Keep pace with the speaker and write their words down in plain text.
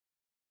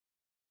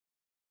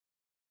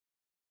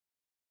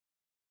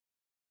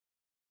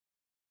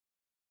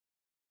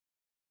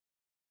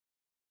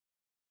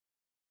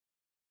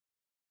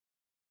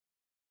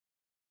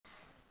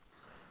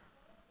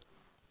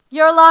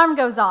Your alarm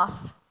goes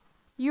off.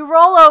 You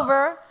roll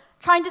over,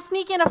 trying to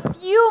sneak in a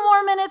few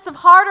more minutes of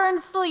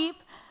hard-earned sleep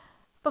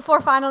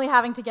before finally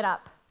having to get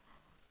up.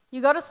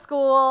 You go to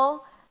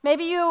school,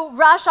 maybe you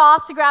rush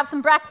off to grab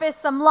some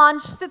breakfast, some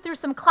lunch, sit through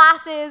some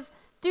classes,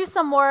 do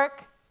some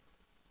work.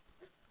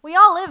 We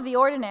all live the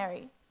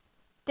ordinary,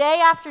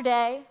 day after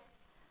day.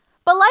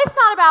 But life's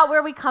not about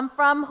where we come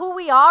from, who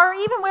we are, or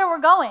even where we're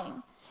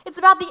going. It's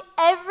about the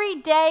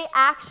everyday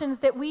actions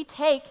that we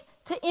take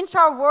to inch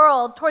our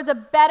world towards a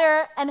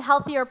better and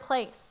healthier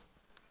place.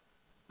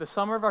 The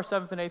summer of our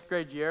 7th and 8th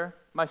grade year,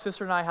 my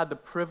sister and I had the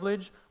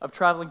privilege of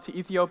traveling to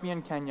Ethiopia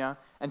and Kenya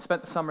and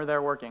spent the summer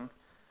there working.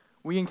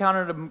 We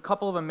encountered a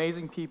couple of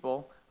amazing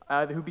people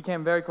who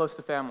became very close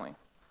to family.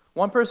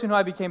 One person who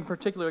I became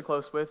particularly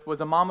close with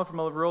was a mama from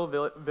a rural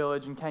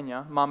village in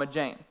Kenya, Mama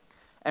Jane.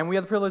 And we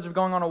had the privilege of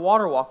going on a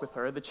water walk with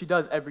her that she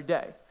does every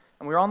day.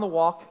 And we were on the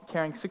walk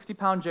carrying a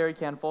 60-pound jerry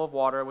can full of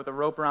water with a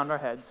rope around our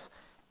heads.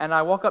 And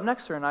I walk up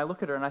next to her and I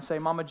look at her and I say,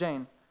 Mama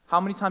Jane,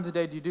 how many times a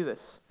day do you do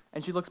this?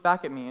 And she looks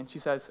back at me and she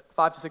says,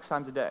 5 to 6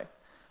 times a day.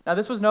 Now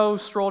this was no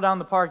stroll down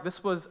the park.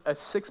 This was a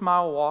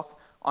 6-mile walk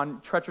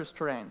on treacherous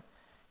terrain.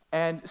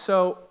 And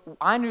so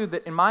I knew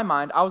that in my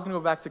mind, I was going to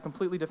go back to a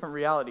completely different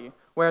reality,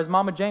 whereas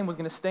Mama Jane was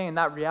going to stay in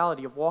that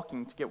reality of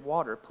walking to get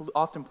water,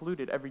 often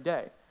polluted every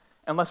day,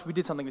 unless we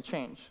did something to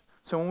change.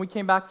 So when we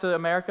came back to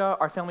America,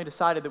 our family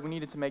decided that we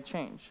needed to make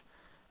change.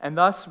 And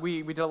thus,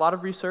 we did a lot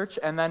of research,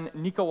 and then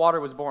Nika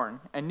Water was born.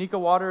 And Nika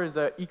Water is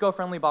an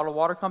eco-friendly bottled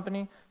water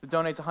company that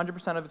donates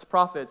 100% of its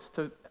profits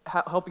to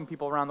helping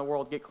people around the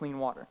world get clean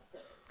water.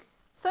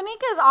 So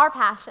Nika is our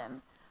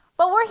passion.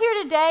 But we're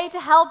here today to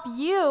help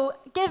you,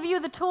 give you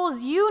the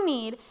tools you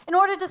need in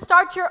order to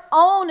start your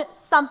own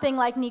something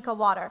like Nika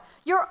Water,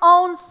 your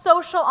own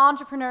social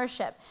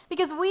entrepreneurship.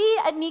 Because we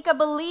at Nika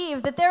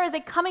believe that there is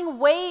a coming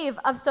wave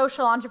of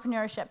social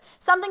entrepreneurship,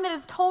 something that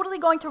is totally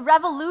going to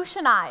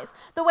revolutionize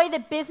the way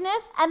that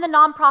business and the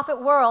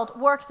nonprofit world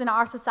works in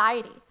our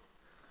society.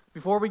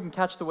 Before we can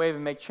catch the wave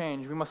and make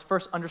change, we must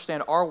first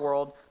understand our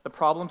world, the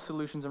problems,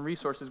 solutions, and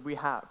resources we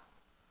have.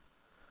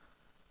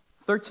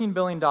 $13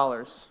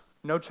 billion.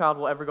 No child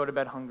will ever go to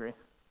bed hungry.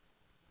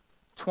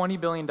 $20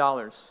 billion,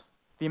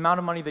 the amount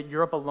of money that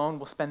Europe alone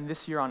will spend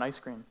this year on ice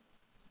cream.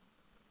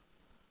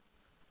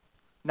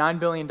 $9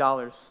 billion,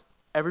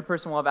 every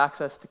person will have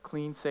access to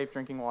clean, safe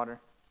drinking water.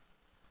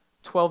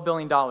 $12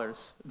 billion,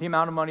 the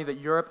amount of money that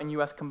Europe and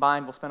US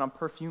combined will spend on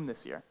perfume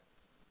this year.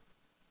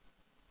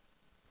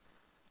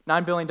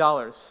 $9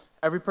 billion,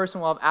 every person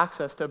will have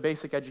access to a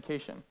basic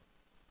education.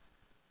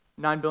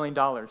 $9 billion,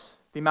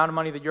 the amount of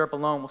money that Europe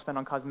alone will spend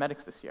on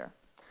cosmetics this year.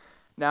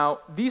 Now,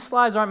 these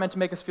slides aren't meant to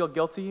make us feel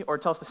guilty or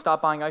tell us to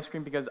stop buying ice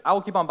cream, because I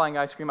will keep on buying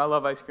ice cream. I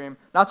love ice cream.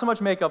 Not so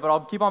much makeup, but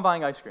I'll keep on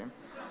buying ice cream.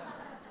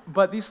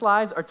 But these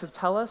slides are to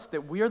tell us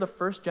that we are the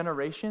first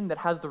generation that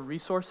has the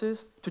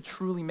resources to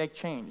truly make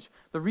change.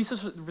 The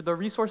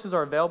resources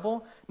are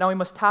available. Now we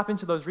must tap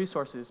into those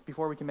resources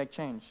before we can make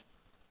change.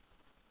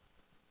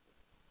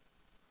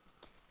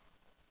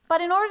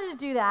 But in order to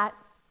do that,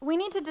 we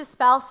need to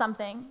dispel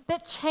something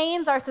that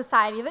chains our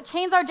society, that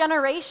chains our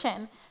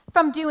generation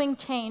from doing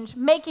change,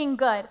 making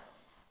good.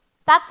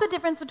 That's the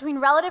difference between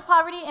relative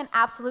poverty and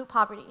absolute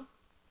poverty.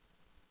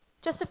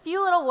 Just a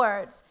few little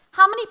words.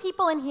 How many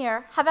people in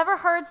here have ever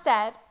heard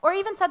said, or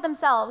even said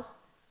themselves,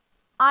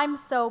 I'm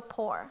so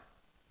poor?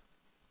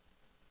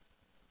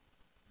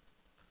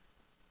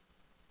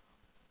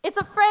 It's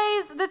a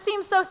phrase that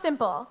seems so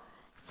simple,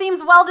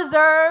 seems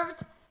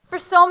well-deserved for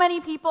so many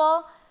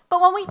people,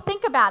 but when we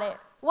think about it,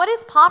 what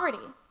is poverty?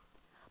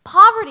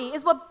 Poverty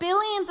is what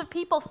billions of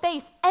people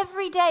face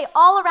every day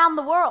all around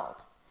the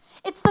world.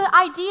 It's the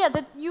idea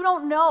that you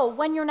don't know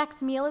when your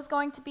next meal is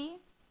going to be.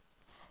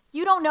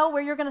 You don't know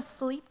where you're going to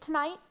sleep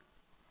tonight.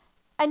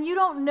 And you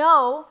don't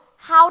know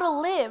how to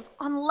live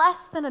on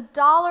less than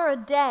 $1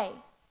 a day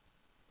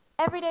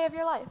every day of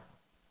your life.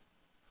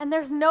 And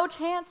there's no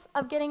chance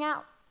of getting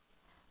out.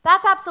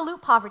 That's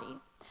absolute poverty.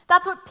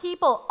 That's what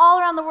people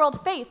all around the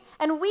world face.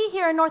 And we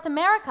here in North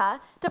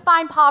America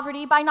define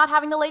poverty by not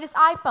having the latest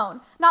iPhone,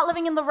 not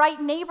living in the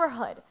right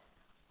neighborhood.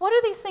 What do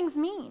these things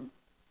mean?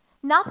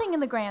 Nothing in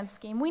the grand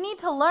scheme. We need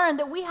to learn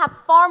that we have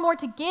far more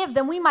to give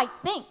than we might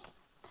think,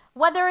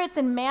 whether it's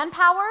in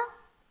manpower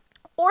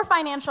or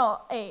financial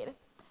aid.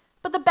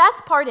 But the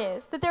best part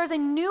is that there's a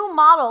new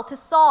model to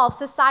solve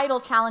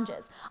societal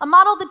challenges, a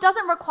model that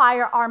doesn't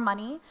require our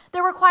money,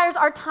 that requires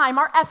our time,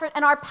 our effort,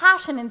 and our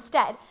passion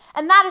instead,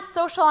 and that is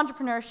social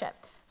entrepreneurship.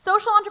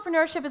 Social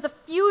entrepreneurship is a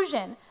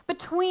fusion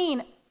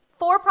between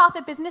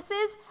for-profit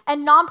businesses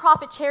and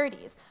nonprofit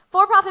charities.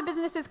 For-profit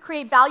businesses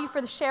create value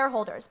for the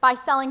shareholders by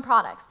selling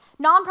products.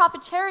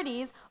 Nonprofit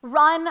charities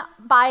run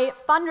by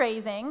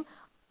fundraising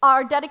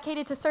are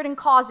dedicated to certain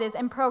causes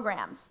and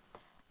programs.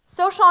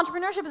 Social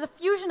entrepreneurship is a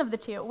fusion of the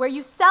two, where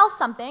you sell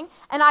something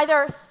and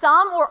either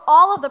some or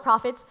all of the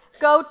profits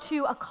go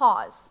to a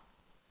cause.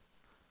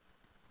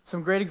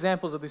 Some great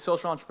examples of these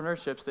social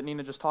entrepreneurships that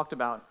Nina just talked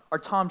about are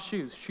Tom's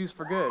Shoes, Shoes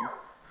for Good.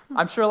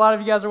 I'm sure a lot of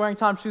you guys are wearing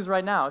Tom's shoes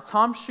right now.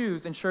 Tom's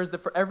Shoes ensures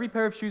that for every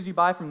pair of shoes you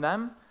buy from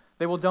them,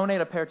 They will donate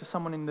a pair to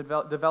someone in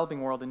the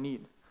developing world in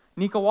need.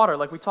 Nika Water,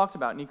 like we talked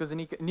about.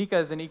 Nika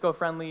is an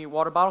eco-friendly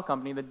water bottle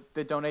company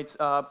that donates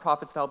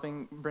profits to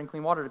helping bring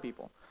clean water to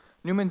people.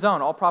 Newman's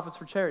Own, all profits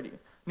for charity.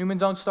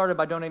 Newman's Own started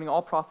by donating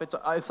all profits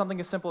something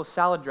as simple as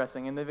salad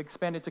dressing, and they've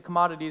expanded to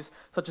commodities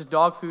such as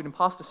dog food and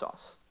pasta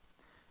sauce.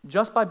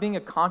 Just by being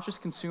a conscious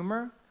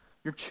consumer,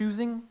 you're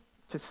choosing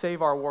to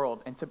save our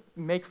world and to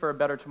make for a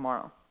better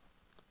tomorrow.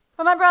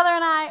 But my brother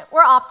and I,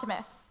 we're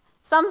optimists,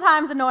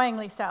 sometimes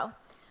annoyingly so.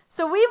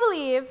 So we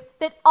believe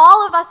that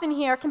all of us in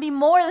here can be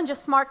more than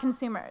just smart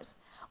consumers.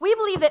 We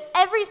believe that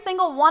every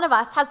single one of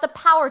us has the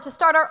power to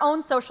start our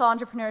own social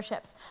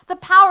entrepreneurships, the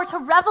power to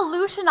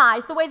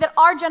revolutionize the way that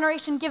our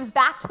generation gives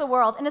back to the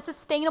world in a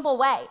sustainable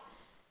way.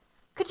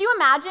 Could you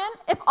imagine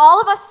if all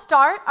of us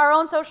start our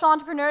own social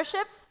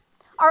entrepreneurships,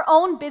 our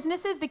own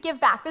businesses that give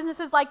back,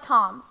 businesses like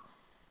Tom's?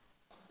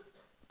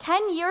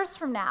 10 years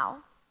from now,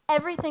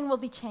 everything will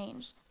be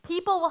changed.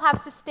 People will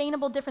have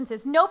sustainable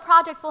differences. No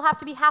projects will have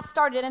to be half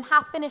started and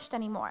half finished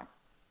anymore.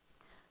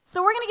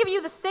 So we're going to give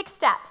you the 6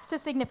 steps to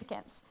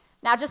significance.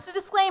 Now, just a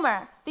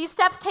disclaimer, these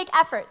steps take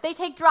effort, they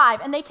take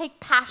drive, and they take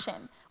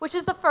passion, which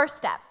is the first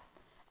step.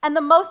 And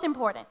the most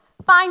important,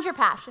 find your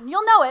passion.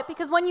 You'll know it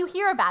because when you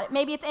hear about it,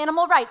 maybe it's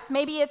animal rights,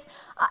 maybe it's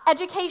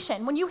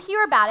education. When you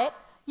hear about it,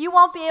 you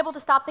won't be able to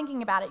stop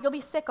thinking about it. You'll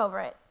be sick over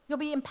it. You'll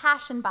be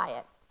impassioned by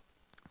it.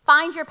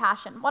 Find your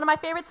passion. One of my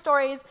favorite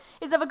stories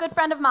is of a good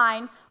friend of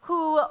mine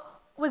who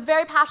was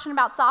very passionate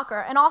about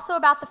soccer and also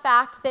about the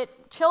fact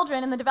that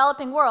children in the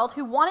developing world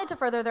who wanted to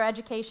further their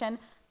education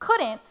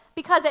couldn't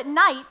because at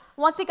night,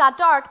 once it got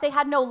dark, they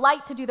had no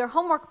light to do their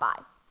homework by.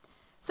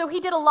 So he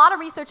did a lot of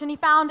research and he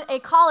found a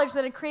college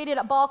that had created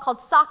a ball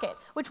called Socket,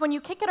 which when you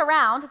kick it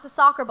around, it's a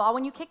soccer ball,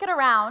 when you kick it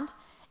around,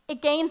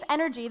 it gains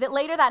energy that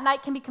later that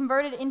night can be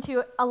converted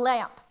into a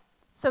lamp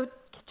so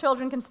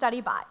children can study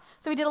by.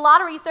 So he did a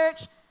lot of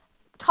research,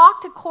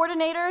 talked to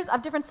coordinators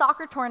of different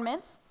soccer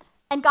tournaments,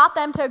 and got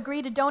them to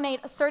agree to donate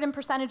a certain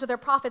percentage of their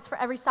profits for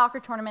every soccer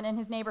tournament in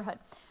his neighborhood.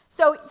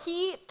 So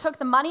he took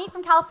the money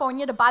from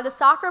California to buy the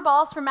soccer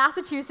balls from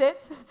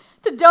Massachusetts,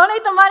 to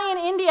donate the money in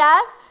India,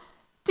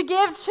 to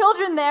give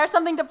children there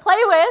something to play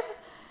with,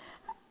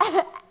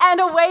 and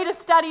a way to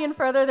study and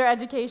further their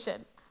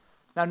education.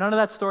 Now, none of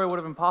that story would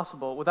have been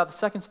possible without the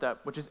second step,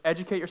 which is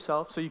educate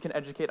yourself so you can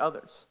educate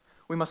others.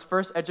 We must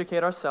first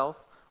educate ourselves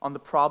on the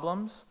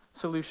problems,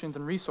 solutions,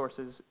 and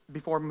resources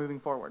before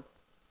moving forward.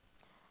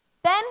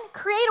 Then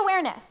create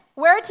awareness.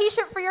 Wear a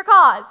t-shirt for your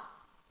cause.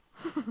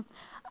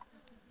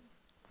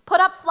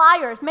 Put up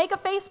flyers, make a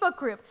Facebook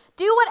group.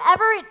 Do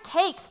whatever it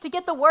takes to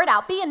get the word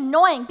out. Be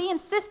annoying, be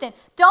insistent.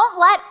 Don't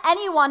let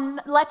anyone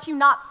let you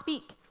not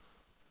speak.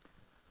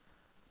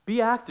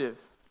 Be active.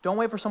 Don't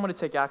wait for someone to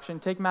take action.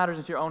 Take matters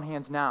into your own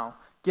hands now.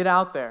 Get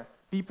out there.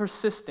 Be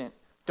persistent.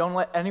 Don't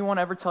let anyone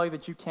ever tell you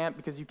that you can't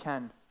because you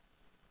can.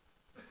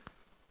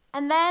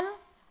 And then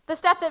the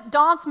step that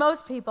daunts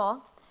most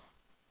people,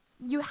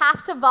 you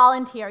have to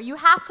volunteer. You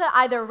have to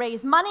either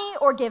raise money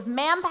or give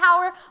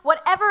manpower,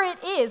 whatever it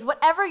is,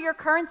 whatever your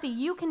currency,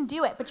 you can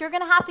do it. But you're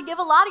going to have to give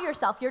a lot of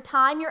yourself, your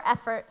time, your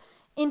effort,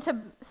 into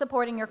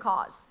supporting your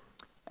cause.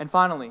 And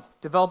finally,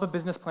 develop a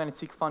business plan and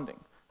seek funding.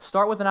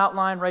 Start with an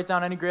outline, write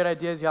down any great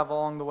ideas you have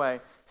along the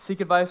way.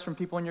 Seek advice from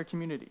people in your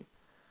community.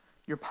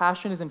 Your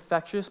passion is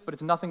infectious, but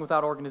it's nothing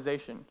without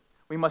organization.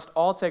 We must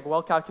all take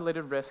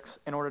well-calculated risks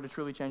in order to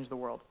truly change the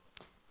world.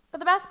 But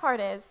the best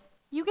part is,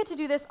 you get to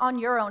do this on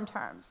your own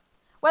terms.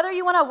 Whether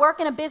you want to work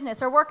in a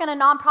business or work in a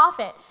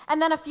nonprofit,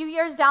 and then a few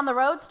years down the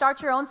road,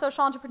 start your own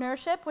social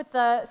entrepreneurship with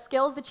the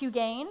skills that you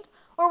gained,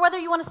 or whether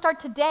you want to start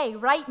today,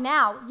 right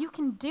now, you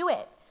can do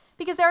it.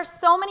 Because there are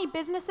so many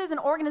businesses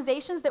and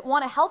organizations that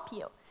want to help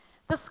you.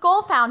 The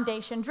Skoll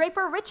Foundation,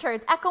 Draper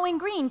Richards, Echoing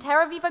Green,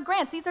 Terra Viva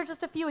Grants, these are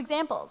just a few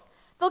examples.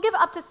 They'll give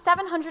up to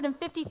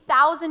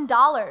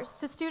 $750,000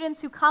 to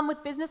students who come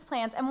with business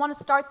plans and want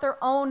to start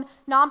their own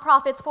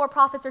nonprofits,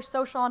 for-profits, or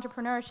social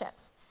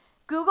entrepreneurships.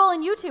 Google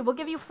and YouTube will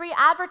give you free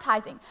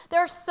advertising. There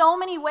are so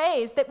many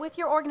ways that with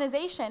your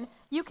organization,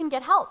 you can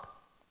get help.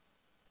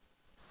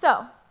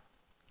 So,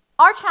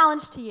 our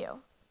challenge to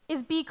you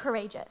is be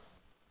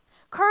courageous.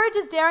 Courage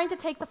is daring to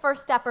take the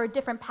first step or a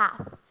different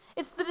path.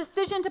 It's the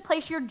decision to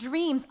place your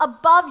dreams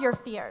above your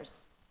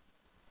fears.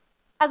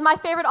 As my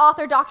favorite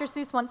author, Dr.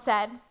 Seuss, once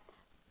said,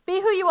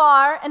 be who you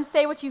are and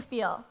say what you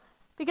feel,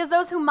 because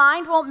those who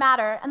mind won't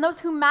matter, and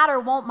those who matter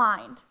won't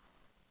mind.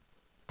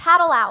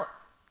 Paddle out.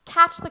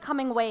 Catch the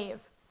coming wave.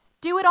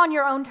 Do it on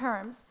your own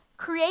terms.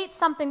 Create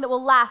something that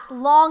will last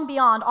long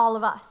beyond all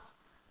of us.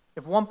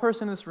 If one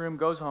person in this room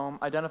goes home,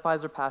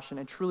 identifies their passion,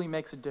 and truly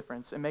makes a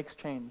difference, and makes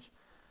change,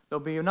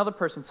 there'll be another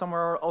person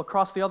somewhere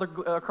across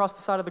the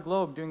side of the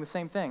globe doing the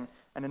same thing,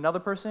 and another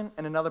person,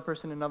 and another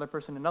person, another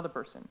person, another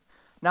person.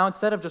 Now,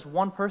 instead of just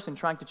one person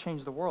trying to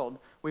change the world,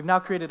 we've now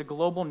created a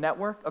global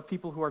network of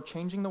people who are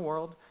changing the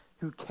world,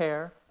 who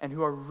care, and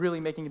who are really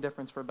making a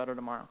difference for a better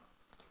tomorrow.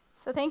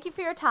 So thank you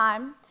for your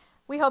time.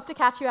 We hope to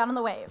catch you out on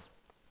the wave.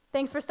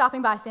 Thanks for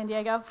stopping by,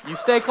 SanDiego. You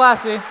stay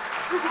classy.